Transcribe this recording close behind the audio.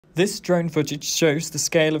This drone footage shows the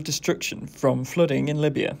scale of destruction from flooding in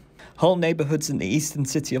Libya. Whole neighbourhoods in the eastern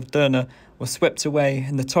city of Derna were swept away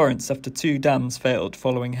in the torrents after two dams failed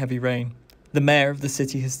following heavy rain. The mayor of the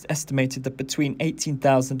city has estimated that between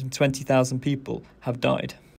 18,000 and 20,000 people have died.